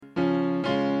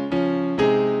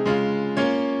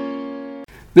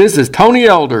This is Tony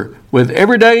Elder with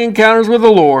Everyday Encounters with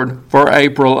the Lord for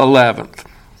April 11th.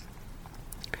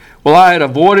 Well, I had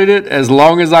avoided it as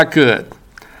long as I could.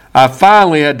 I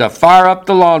finally had to fire up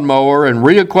the lawnmower and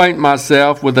reacquaint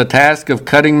myself with the task of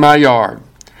cutting my yard.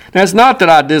 Now, it's not that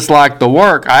I dislike the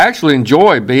work. I actually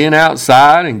enjoy being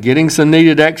outside and getting some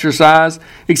needed exercise,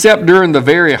 except during the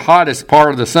very hottest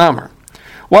part of the summer.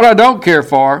 What I don't care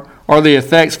for are the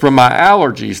effects from my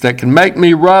allergies that can make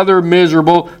me rather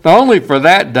miserable, not only for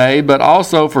that day, but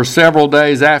also for several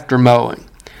days after mowing.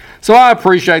 So I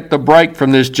appreciate the break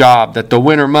from this job that the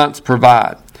winter months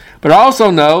provide. But I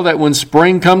also know that when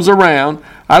spring comes around,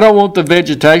 I don't want the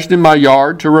vegetation in my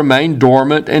yard to remain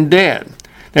dormant and dead.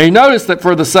 Now you notice that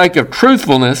for the sake of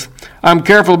truthfulness, I'm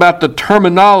careful about the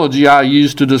terminology I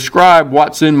use to describe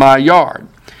what's in my yard.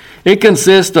 It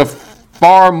consists of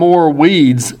far more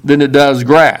weeds than it does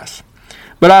grass.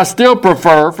 But I still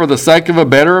prefer, for the sake of a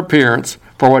better appearance,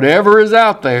 for whatever is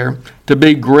out there to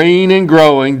be green and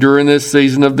growing during this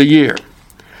season of the year.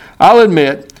 I'll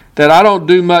admit that I don't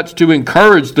do much to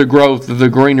encourage the growth of the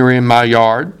greenery in my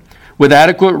yard. With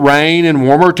adequate rain and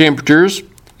warmer temperatures,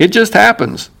 it just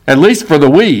happens, at least for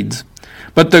the weeds.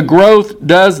 But the growth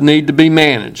does need to be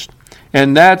managed,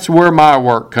 and that's where my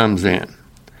work comes in.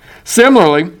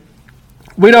 Similarly,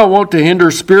 we don't want to hinder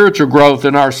spiritual growth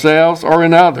in ourselves or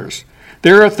in others.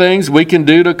 There are things we can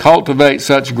do to cultivate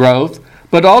such growth,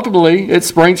 but ultimately it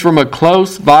springs from a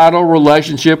close, vital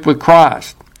relationship with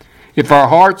Christ. If our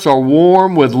hearts are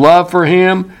warm with love for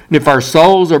Him, and if our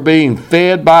souls are being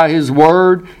fed by His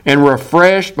Word and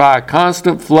refreshed by a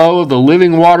constant flow of the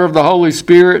living water of the Holy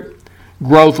Spirit,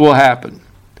 growth will happen.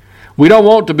 We don't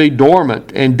want to be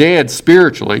dormant and dead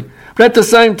spiritually, but at the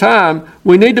same time,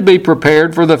 we need to be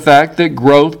prepared for the fact that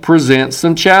growth presents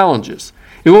some challenges.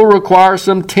 It will require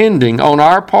some tending on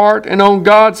our part and on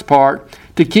God's part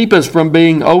to keep us from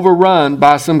being overrun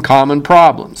by some common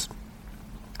problems.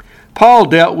 Paul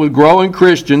dealt with growing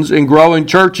Christians and growing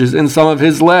churches in some of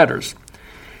his letters,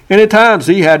 and at times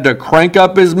he had to crank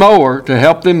up his mower to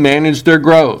help them manage their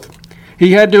growth.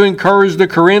 He had to encourage the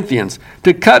Corinthians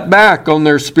to cut back on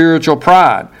their spiritual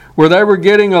pride, where they were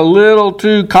getting a little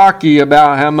too cocky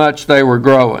about how much they were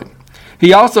growing.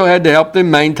 He also had to help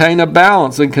them maintain a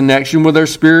balance in connection with their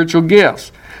spiritual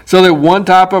gifts, so that one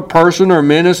type of person or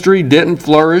ministry didn't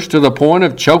flourish to the point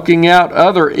of choking out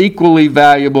other equally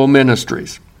valuable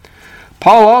ministries.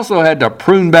 Paul also had to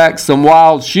prune back some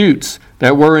wild shoots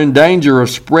that were in danger of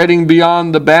spreading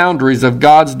beyond the boundaries of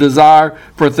God's desire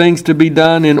for things to be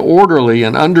done in orderly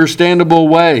and understandable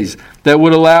ways that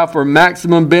would allow for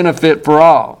maximum benefit for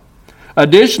all.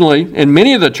 Additionally, in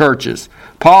many of the churches,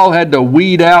 Paul had to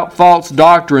weed out false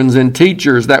doctrines and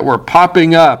teachers that were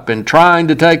popping up and trying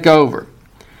to take over.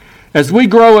 As we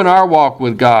grow in our walk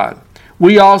with God,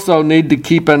 we also need to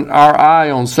keep our eye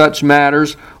on such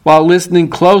matters while listening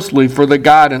closely for the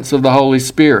guidance of the Holy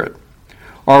Spirit.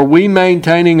 Are we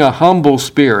maintaining a humble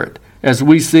spirit as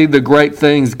we see the great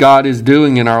things God is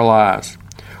doing in our lives?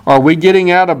 Are we getting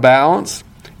out of balance,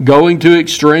 going to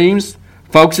extremes,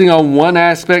 focusing on one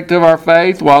aspect of our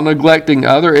faith while neglecting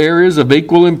other areas of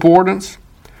equal importance?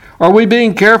 Are we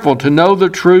being careful to know the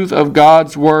truth of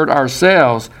God's Word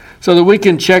ourselves so that we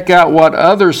can check out what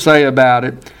others say about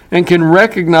it and can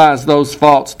recognize those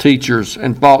false teachers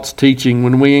and false teaching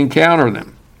when we encounter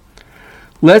them?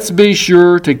 Let's be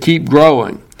sure to keep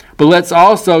growing, but let's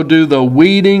also do the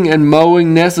weeding and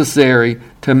mowing necessary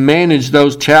to manage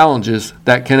those challenges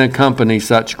that can accompany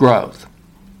such growth.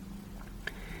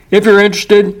 If you're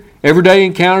interested, Everyday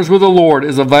Encounters with the Lord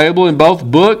is available in both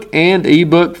book and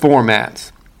ebook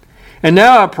formats. And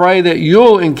now I pray that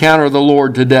you'll encounter the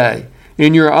Lord today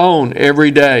in your own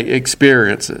everyday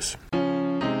experiences.